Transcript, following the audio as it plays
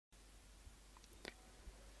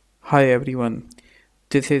Hi everyone,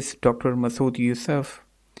 this is Dr. Masood Yusuf.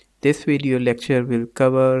 This video lecture will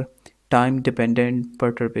cover time-dependent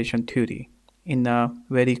perturbation theory in a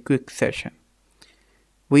very quick session.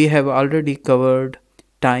 We have already covered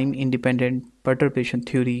time-independent perturbation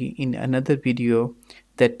theory in another video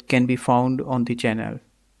that can be found on the channel.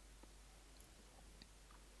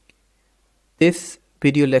 This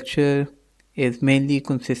video lecture is mainly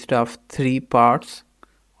consists of three parts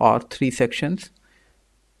or three sections.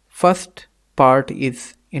 First part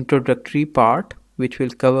is introductory part, which will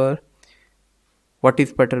cover what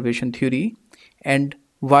is perturbation theory and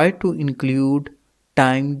why to include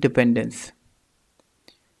time dependence.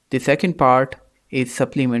 The second part is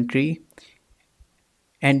supplementary,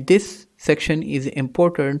 and this section is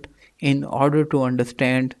important in order to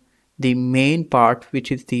understand the main part,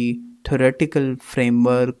 which is the theoretical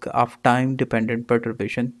framework of time dependent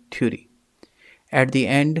perturbation theory. At the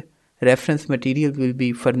end, reference material will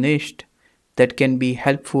be furnished that can be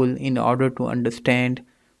helpful in order to understand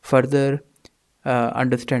further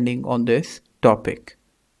understanding on this topic.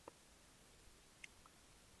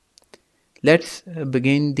 Let's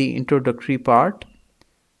begin the introductory part.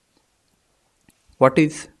 What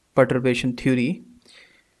is perturbation theory?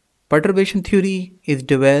 Perturbation theory is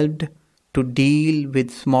developed to deal with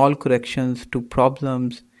small corrections to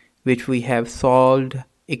problems which we have solved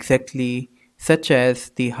exactly, such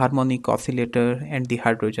as the harmonic oscillator and the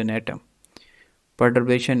hydrogen atom.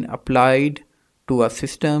 Perturbation applied to a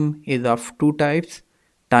system is of two types,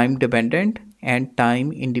 time dependent and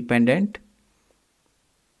time independent.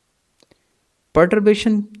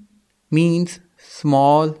 Perturbation means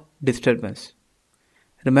small disturbance.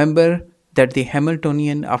 Remember that the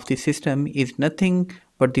Hamiltonian of the system is nothing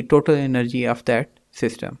but the total energy of that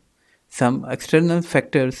system. Some external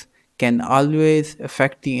factors can always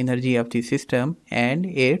affect the energy of the system and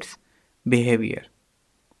its behavior.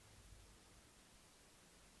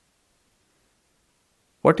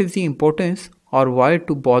 What is the importance or why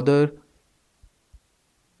to bother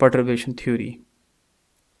perturbation theory?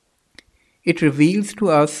 It reveals to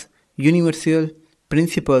us universal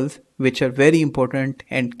principles which are very important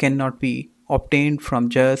and cannot be obtained from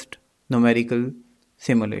just numerical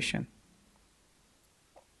simulation.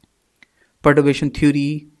 Perturbation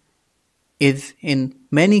theory is in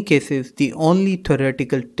many cases the only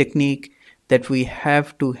theoretical technique that we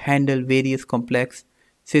have to handle various complex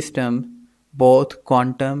systems, both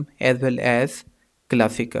quantum as well as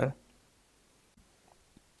classical.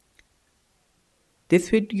 This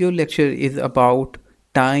video lecture is about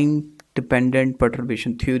time-dependent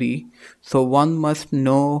perturbation theory, so one must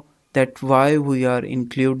know that why we are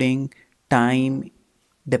including time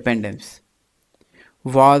dependence.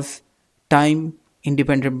 Was time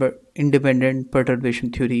independent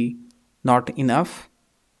perturbation theory not enough?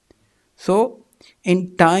 So,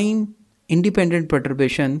 in time independent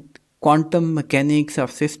perturbation, quantum mechanics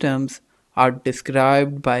of systems are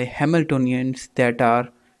described by Hamiltonians that are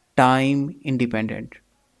time independent.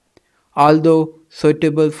 Although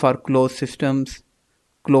suitable for closed systems,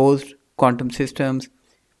 closed quantum systems,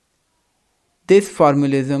 this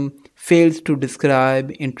formalism fails to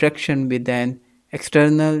describe interaction with an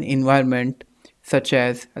external environment such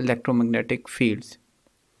as electromagnetic fields.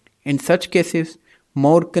 In such cases,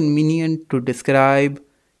 more convenient to describe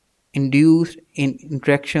induced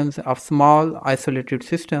interactions of small isolated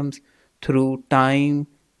systems through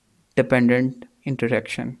time-dependent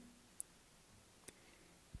interaction.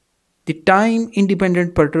 The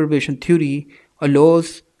time-independent perturbation theory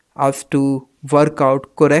allows us to work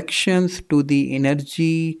out corrections to the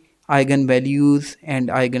energy eigenvalues and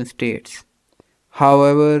eigenstates.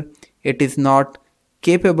 However, it is not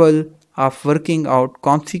capable of working out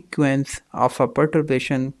consequence of a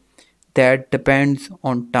perturbation that depends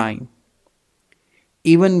on time.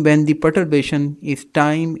 Even when the perturbation is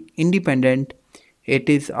time independent, it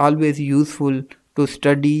is always useful to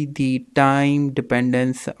study the time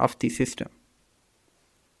dependence of the system.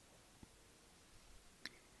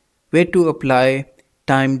 Where to apply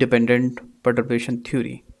time dependent perturbation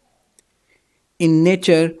theory? In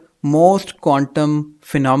nature, most quantum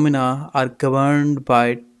phenomena are governed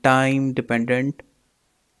by time dependent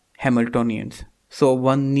Hamiltonians. So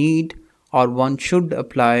one should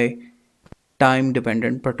apply time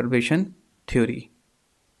dependent perturbation theory.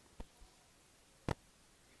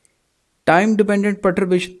 Time dependent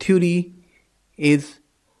perturbation theory is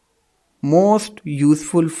most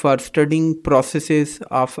useful for studying processes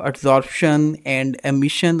of absorption and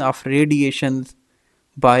emission of radiations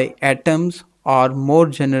by atoms, or more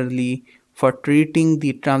generally for treating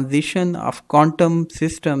the transition of quantum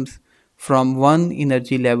systems from one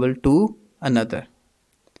energy level to another.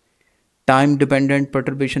 Time-dependent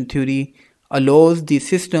perturbation theory allows the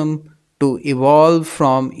system to evolve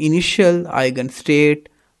from initial eigenstate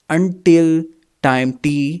until time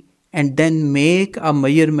t and then make a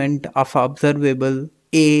measurement of observable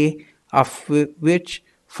A of which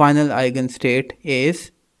final eigenstate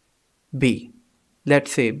is B.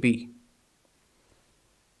 Let's say B.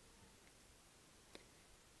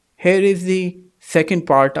 Here is the second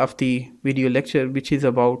part of the video lecture, which is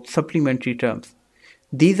about supplementary terms.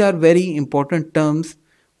 These are very important terms.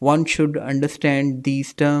 One should understand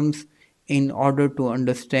these terms in order to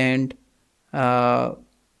understand the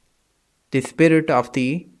spirit of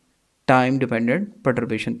the time-dependent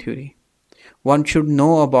perturbation theory. One should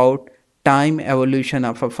know about time evolution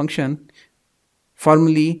of a function.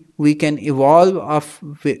 Formally, we can evolve a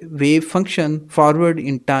wave function forward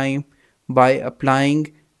in time by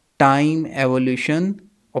applying time evolution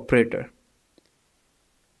operator.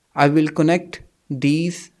 I will connect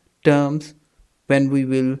these terms when we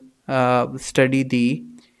will study the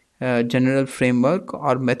general framework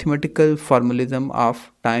or mathematical formalism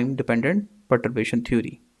of time-dependent perturbation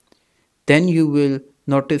theory. Then you will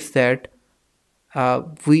notice that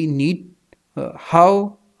we need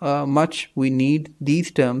how much we need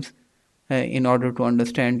these terms in order to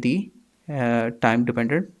understand the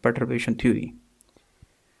time-dependent perturbation theory.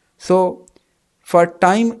 So, for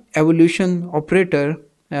time evolution operator,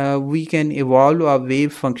 we can evolve a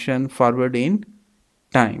wave function forward in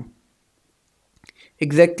time.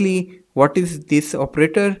 Exactly what is this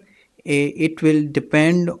operator? It will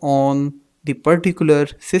depend on the particular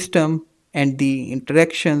system and the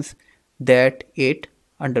interactions that it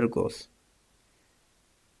undergoes.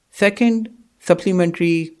 Second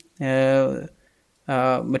supplementary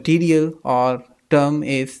material or term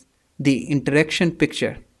is the interaction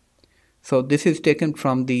picture. So this is taken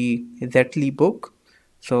from the Zetley book.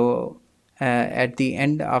 So at the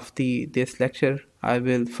end of this lecture, I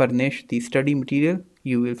will furnish the study material.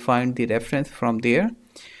 You will find the reference from there.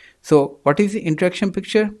 So what is the interaction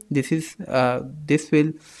picture? This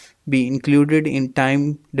will be included in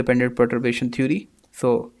time-dependent perturbation theory.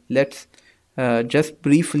 So let's just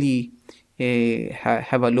briefly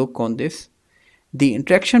have a look on this. The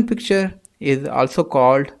interaction picture is also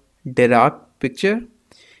called Dirac picture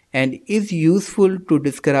and is useful to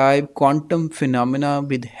describe quantum phenomena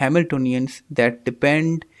with Hamiltonians that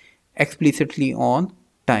depend explicitly on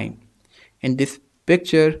time. In this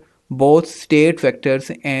picture, both state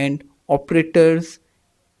vectors and operators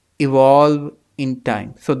evolve in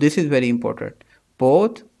time. So this is very important.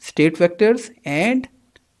 Both state vectors and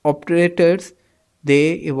operators,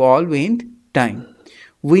 they evolve in time.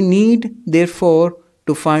 We need therefore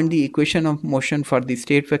to find the equation of motion for the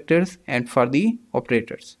state vectors and for the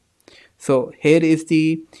operators. So here is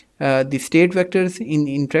the state vectors in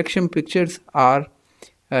interaction pictures are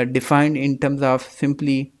defined in terms of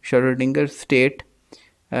simply Schrödinger state,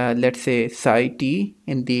 let's say psi t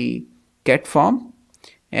in the ket form,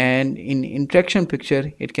 and in interaction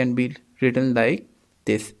picture it can be written like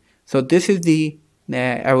this. So this is the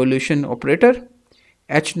evolution operator.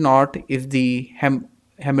 H naught is the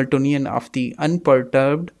Hamiltonian of the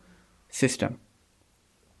unperturbed system,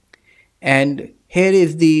 and here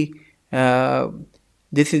is the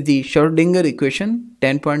this is the Schrödinger equation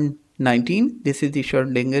 10.19. This is the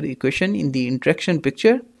Schrödinger equation in the interaction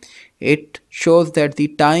picture. It shows that the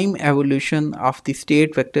time evolution of the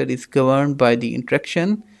state vector is governed by the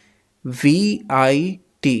interaction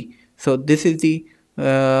VIT. So this is the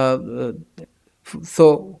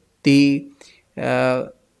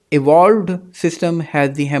evolved system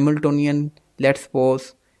has the Hamiltonian, let's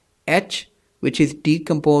suppose H, which is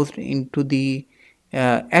decomposed into the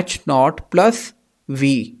H naught plus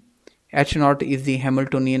V. H naught is the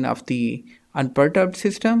Hamiltonian of the unperturbed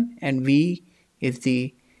system and V is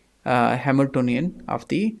the Hamiltonian of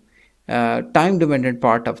the time dependent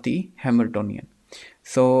part of the Hamiltonian.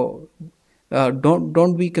 So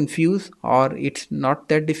don't be confused, or it's not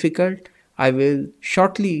that difficult. I will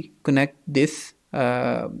shortly connect these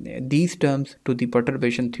terms to the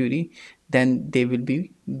perturbation theory, then they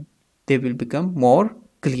will become more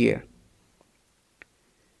clear.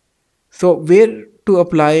 So where to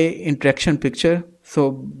apply interaction picture?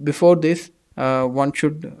 So before this, one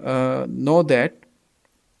should know that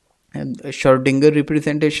Schrödinger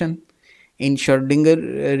representation. In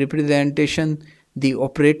Schrödinger representation, the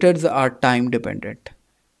operators are time dependent,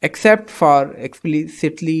 except for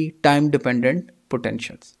explicitly time dependent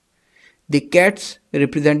potentials. The kets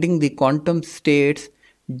representing the quantum states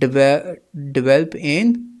develop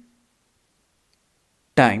in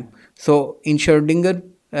time. So in Schrödinger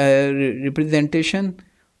representation,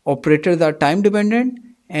 operators are time dependent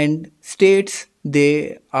and states,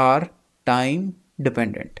 they are time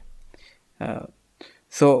dependent. Uh,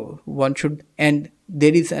 so one should, and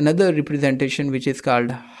there is another representation which is called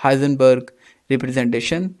Heisenberg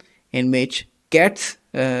representation, in which cats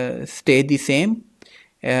stay the same.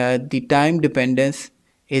 The time dependence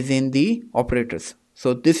is in the operators.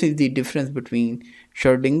 So this is the difference between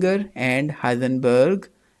Schrödinger and Heisenberg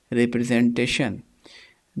representation.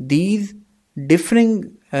 These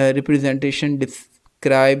differing representation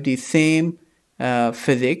describe the same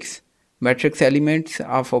physics. Matrix elements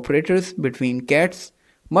of operators between cats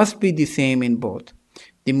must be the same in both.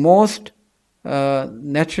 The most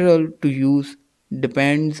natural to use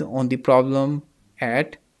depends on the problem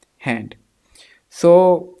at hand.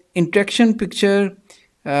 So interaction picture.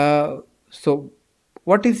 So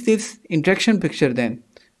what is this interaction picture then?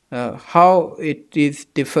 How it is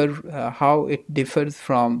how it differs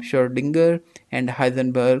from Schrödinger and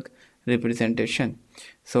Heisenberg representation.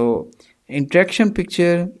 So interaction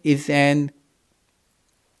picture is an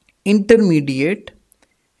intermediate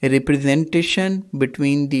representation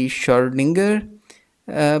between the Schrödinger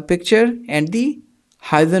picture and the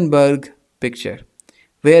Heisenberg picture,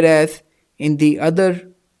 whereas in the other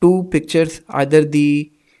two pictures either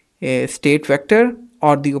the state vector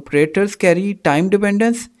or the operators carry time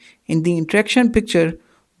dependence. In the interaction picture,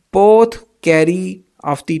 both carry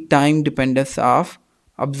of the time dependence of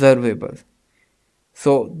observables.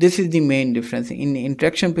 So this is the main difference. In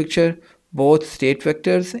interaction picture, both state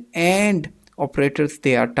vectors and operators,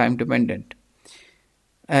 they are time dependent.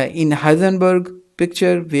 In Heisenberg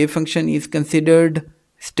picture, wave function is considered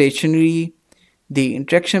stationary. The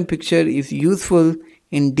interaction picture is useful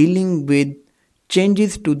in dealing with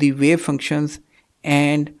changes to the wave functions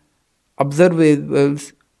and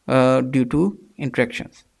observables due to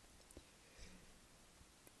interactions.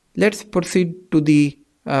 Let's proceed to the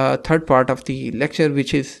third part of the lecture,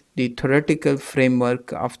 which is the theoretical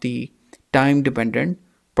framework of the time dependent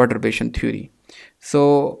perturbation theory.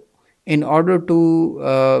 So in order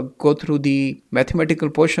to go through the mathematical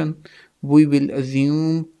portion, we will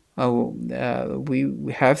assume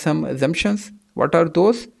we have some assumptions. What are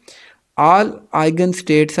those? All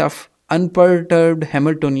eigenstates of unperturbed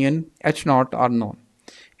Hamiltonian H0 are known,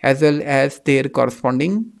 as well as their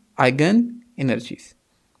corresponding eigenenergies.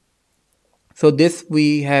 So this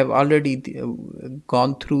we have already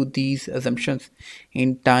gone through these assumptions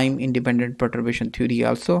in time independent perturbation theory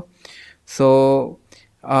also. So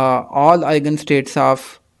all eigenstates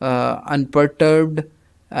of unperturbed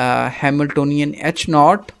Hamiltonian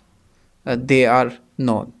H0 they are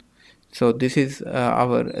known. So this is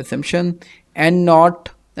our assumption.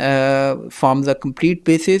 N0 forms a complete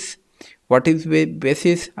basis. What is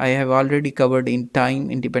basis? I have already covered in time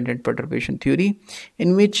independent perturbation theory,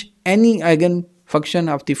 in which any eigenfunction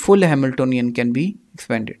of the full Hamiltonian can be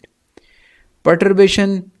expanded.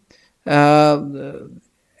 Perturbation,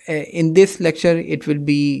 in this lecture it will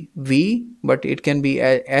be V, but it can be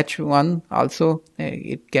H1 also.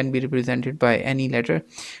 It can be represented by any letter.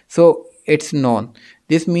 So it's known.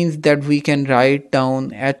 This means that we can write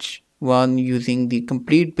down H1 using the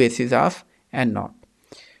complete basis of N0.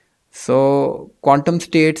 So quantum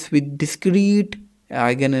states with discrete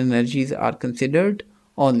eigenenergies are considered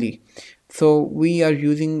only. So we are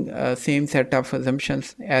using same set of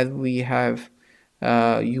assumptions as we have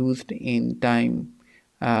used in time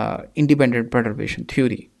independent perturbation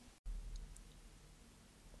theory.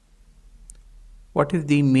 What is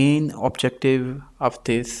the main objective of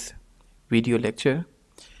this video lecture?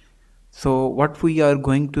 So what we are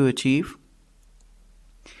going to achieve,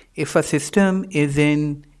 if a system is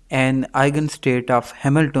in an eigenstate of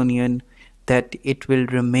Hamiltonian, that it will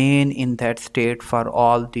remain in that state for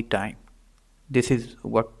all the time. This is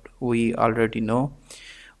what we already know.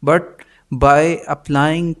 But by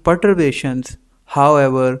applying perturbations,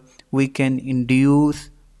 however, we can induce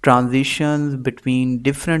transitions between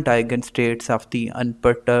different eigenstates of the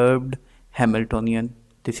unperturbed Hamiltonian.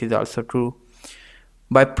 This is also true.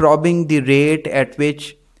 By probing the rate at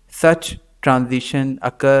which such transition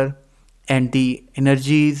occur and the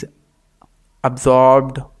energies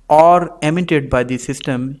absorbed or emitted by the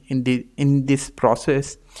system in this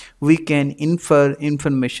process, we can infer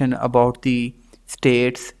information about the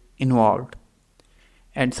states involved.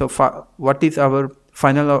 And so what is our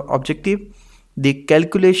final objective? The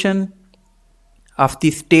calculation of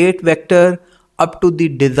the state vector up to the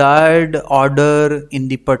desired order in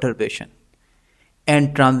the perturbation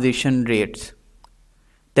and transition rates.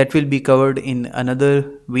 That will be covered in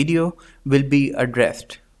another video, will be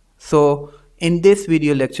addressed. So in this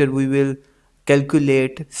video lecture, we will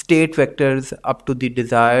calculate state vectors up to the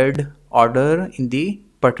desired order in the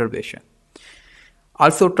perturbation.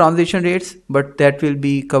 also transition rates, but that will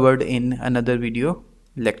be covered in another video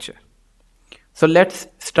lecture. So let's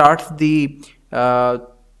start the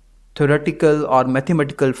theoretical or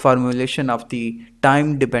mathematical formulation of the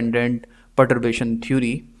time dependent perturbation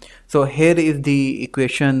theory. So here is the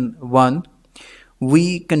equation 1.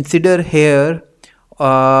 We consider here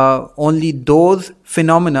only those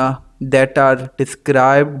phenomena that are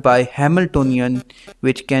described by Hamiltonian,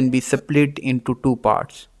 which can be split into two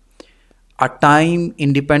parts: a time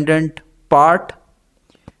independent part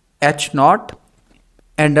h naught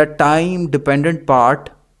and a time dependent part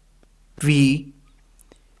v,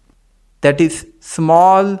 that is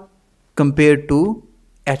small compared to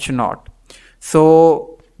h naught.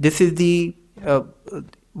 So this is the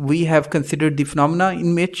we have considered the phenomena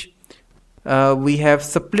in which we have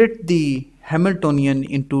split the Hamiltonian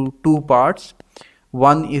into two parts.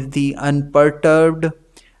 One is the unperturbed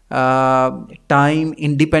time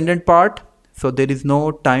independent part, so there is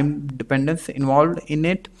no time dependence involved in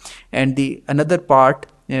it, and the another part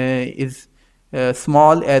is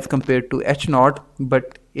small as compared to h naught,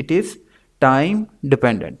 but it is time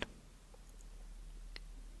dependent.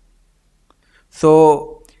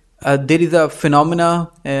 So there is a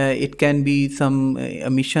phenomena, it can be some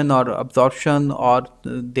emission or absorption, or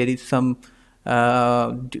there is some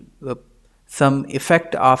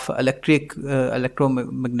effect of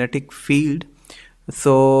electromagnetic field.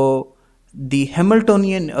 So the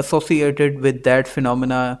Hamiltonian associated with that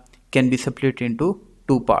phenomena can be split into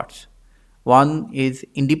two parts. One is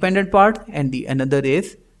independent part and the another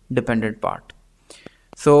is dependent part.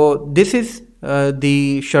 So this is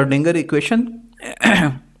the Schrödinger equation.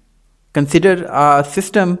 Consider a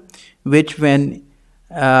system which, when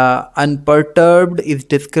unperturbed, is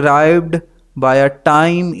described by a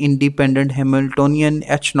time independent Hamiltonian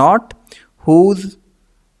h naught, whose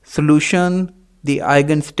solution, the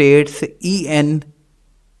eigenstates En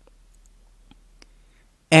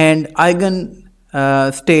and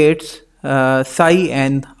eigenstates psi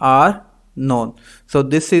n are known. So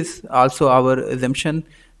this is also our assumption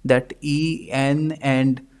that En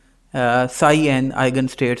and psi n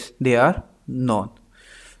eigenstates, they are known.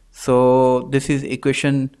 So this is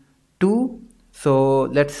equation 2. So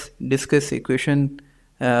let's discuss equation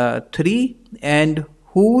 3, and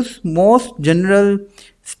whose most general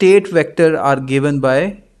state vector are given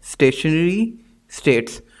by stationary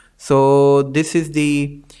states. So this is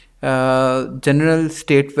the general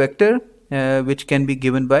state vector which can be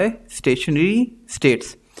given by stationary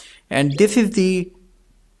states, and this is the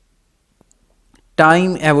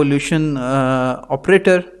time evolution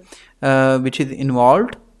operator which is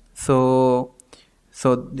involved. So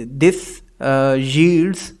this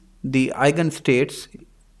yields the eigenstates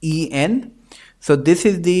En. So this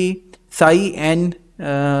is the psi n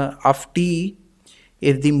of t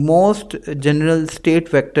is the most general state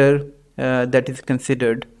vector that is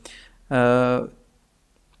considered.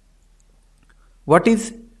 What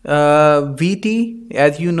is Vt?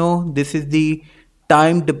 As you know, this is the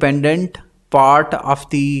time dependent part of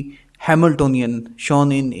the Hamiltonian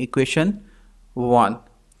shown in equation 1.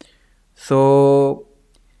 So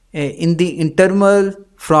in the interval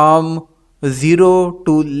from 0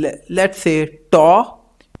 to let's say tau,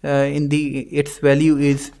 its value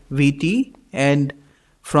is Vt, and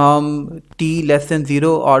from t less than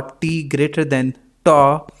 0 or t greater than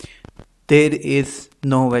tau, there is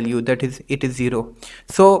no value, that is, it is 0.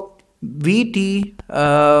 So Vt,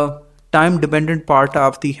 time dependent part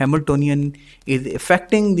of the Hamiltonian, is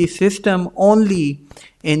affecting the system only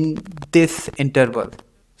in this interval.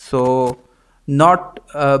 So not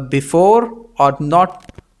before or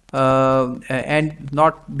not and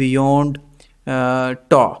not beyond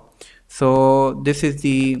tau. So this is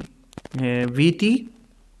the Vt.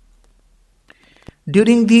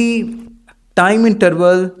 During the time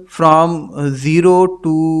interval from 0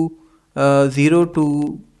 to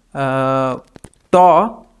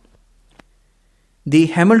tau, the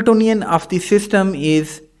Hamiltonian of the system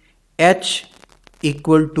is h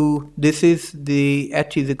equal to, this is the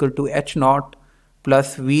h is equal to h naught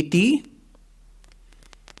plus Vt,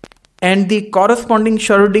 and the corresponding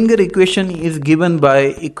Schrödinger equation is given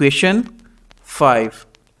by equation 5.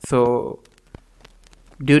 So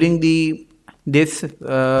during this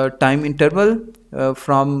time interval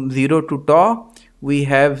from 0 to tau, we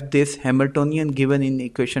have this Hamiltonian given in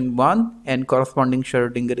equation 1, and corresponding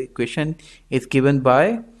Schrödinger equation is given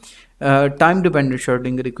by time dependent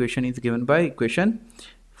Schrödinger equation is given by equation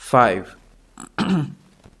 5.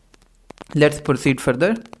 Let's proceed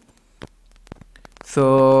further.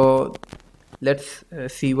 So let's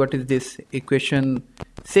see what is this equation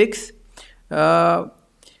 6.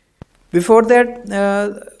 Before that,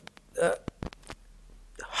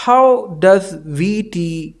 how does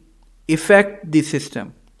VT affect the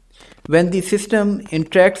system? When the system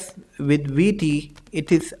interacts with VT,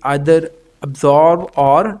 it is either absorb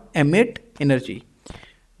or emit energy.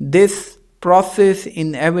 This process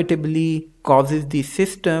inevitably causes the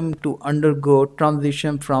system to undergo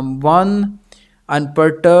transition from one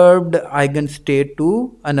unperturbed eigenstate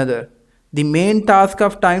to another. The main task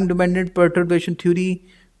of time-dependent perturbation theory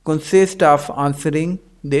consists of answering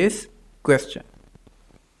this question.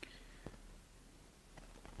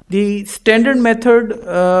 The standard method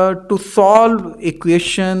to solve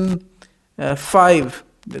equation 5,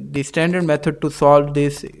 the standard method to solve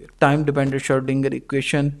this time-dependent Schrodinger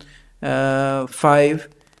equation 5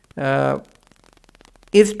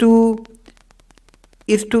 is to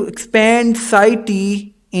expand psi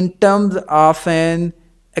t in terms of an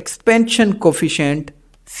expansion coefficient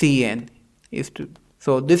Cn.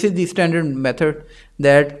 So this is the standard method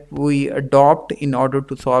that we adopt in order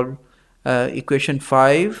to solve equation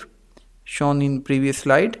 5 shown in previous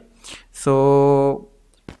slide. So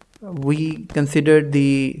we consider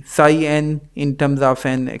the psi n in terms of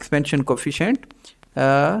an expansion coefficient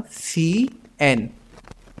Cn.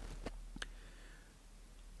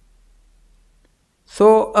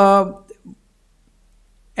 So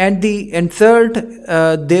and the insert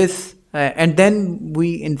this and then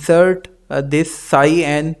we insert this psi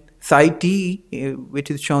n psi t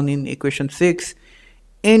which is shown in equation 6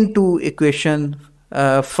 into equation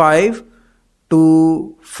 5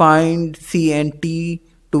 to find C and T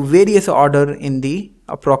to various order in the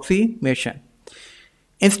approximation.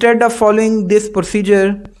 Instead of following this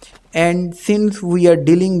procedure, and since we are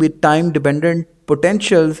dealing with time dependent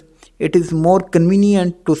potentials, it is more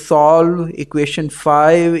convenient to solve equation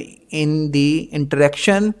 5 in the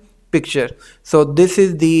interaction picture. So this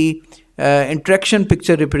is the interaction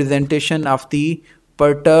picture representation of the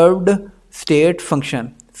perturbed state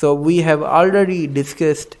function. So we have already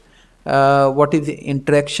discussed what is the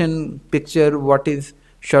interaction picture, what is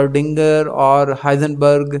Schrodinger or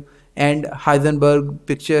Heisenberg and Heisenberg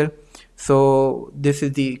picture. So this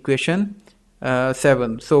is the equation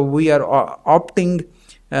 7. So we are opting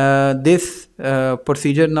this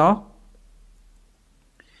procedure now.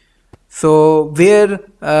 So where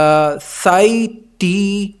psi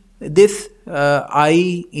t, this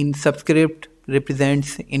I in subscript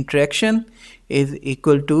represents interaction, is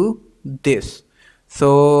equal to this.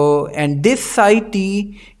 So, and this psi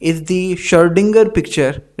t is the Schrodinger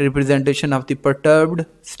picture representation of the perturbed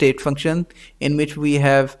state function, in which we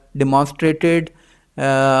have demonstrated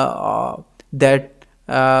that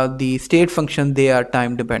the state function, they are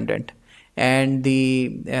time dependent, and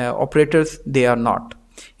the operators, they are not.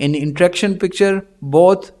 In interaction picture,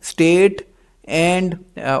 both state and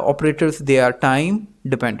operators, they are time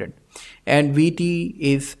dependent, and Vt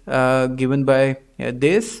is given by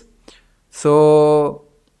this. So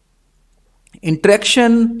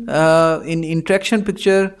interaction in interaction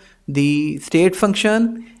picture, the state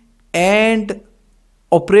function and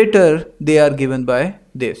operator, they are given by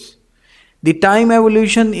this. The time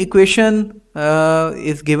evolution equation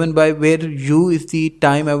is given by where u is the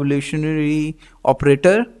time evolutionary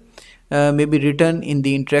operator, may be written in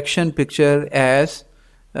the interaction picture as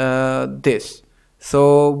this.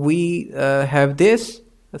 So we have this.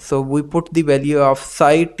 So we put the value of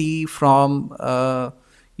psi t from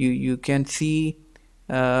you can see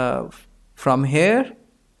from here.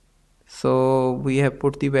 So we have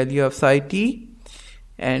put the value of psi t,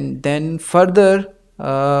 and then further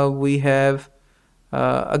we have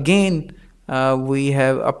again we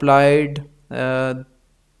have applied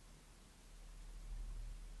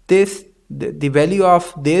this. The value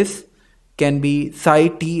of this can be psi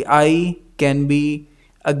t I, can be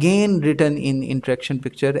again written in interaction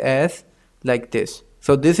picture as like this.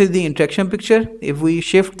 So this is the interaction picture. If we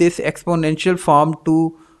shift this exponential form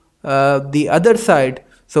to the other side,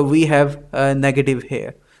 so we have a negative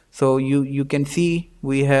here. So you can see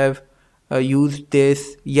we have used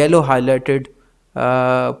this yellow highlighted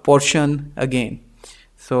portion again.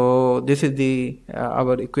 So this is the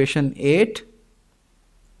our equation 8.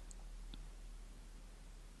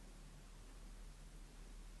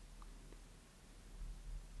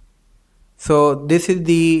 So this is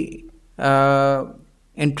the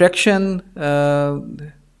interaction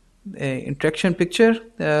picture.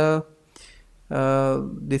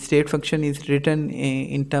 The state function is written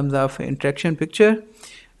in terms of interaction picture,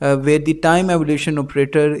 where the time evolution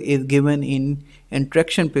operator is given in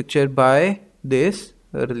interaction picture by this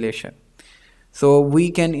relation. So we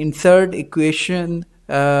can insert equation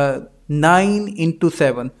 9 into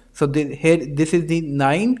 7. So here this is the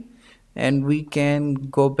 9. And we can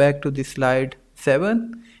go back to the slide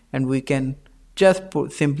 7, and we can just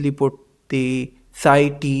simply put the psi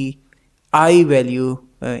t I value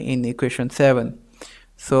in equation 7.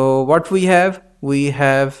 So what we have? We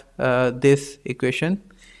have this equation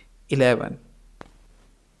 11.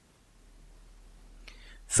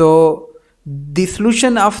 So the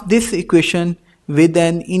solution of this equation with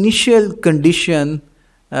an initial condition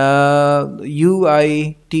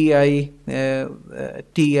ui ti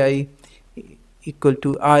equal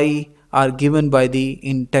to I are given by the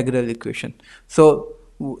integral equation. So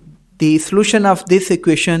the solution of this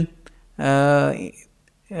equation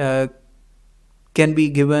can be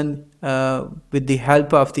given with the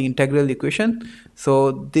help of the integral equation.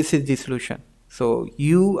 So this is the solution. So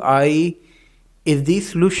ui is the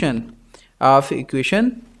solution of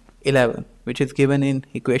equation 11, which is given in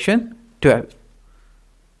equation 12.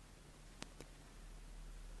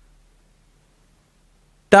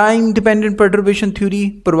 Time-dependent perturbation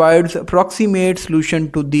theory provides approximate solution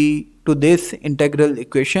to this integral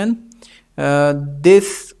equation.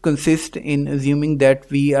 This consists in assuming that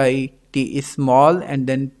VIT is small and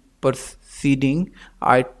then proceeding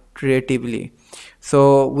iteratively.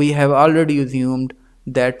 So we have already assumed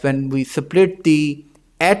that when we split the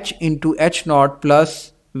H into H naught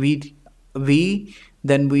plus V,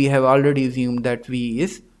 then we have already assumed that V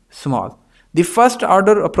is small. The first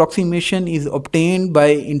order approximation is obtained by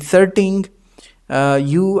inserting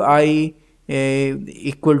ui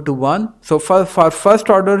equal to 1. So for first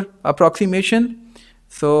order approximation,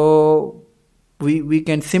 so we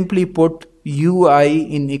can simply put ui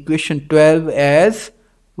in equation 12 as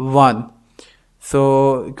 1.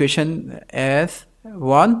 So equation as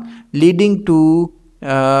 1 leading to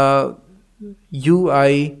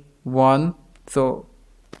ui 1. So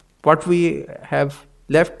what we have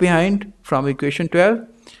left behind from equation 12,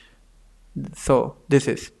 so this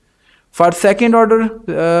is for second order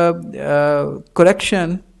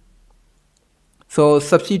correction. So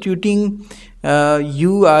substituting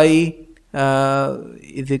ui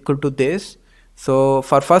is equal to this. So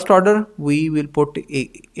for first order we will put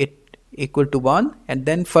it equal to 1, and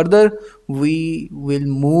then further we will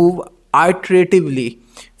move iteratively.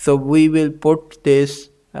 So we will put this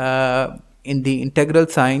in the integral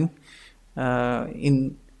sign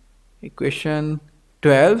in equation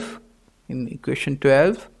 12. In equation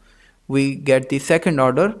 12 we get the second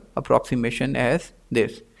order approximation as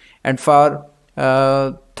this, and for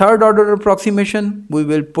third order approximation we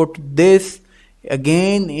will put this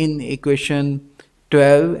again in equation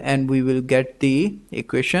 12, and we will get the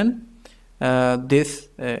equation this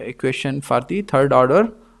equation for the third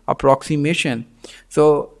order approximation.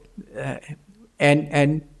 So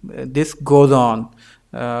and this goes on.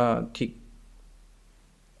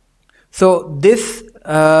 So this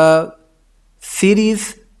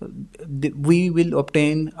series, we will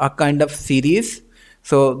obtain a kind of series.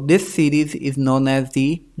 So this series is known as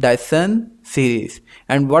the Dyson series.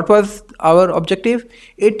 And what was our objective?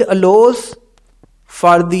 It allows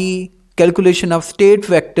for the calculation of state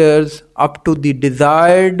vectors up to the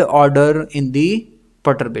desired order in the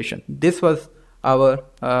perturbation. This was our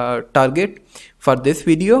target for this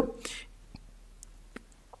video.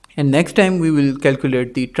 And next time we will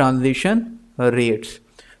calculate the transition rates.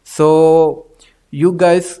 So you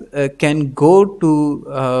guys can go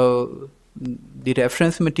to the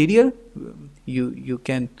reference material. You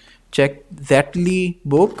can check Zetley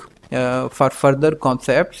book for further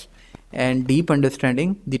concepts and deep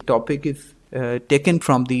understanding. The topic is taken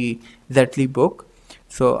from the Zetley book.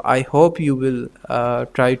 So I hope you will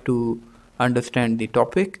try to understand the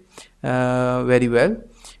topic very well,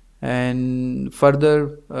 and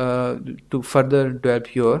further to further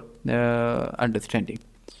develop your understanding.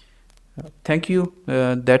 Thank you.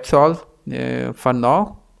 That's all for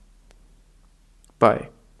now. Bye.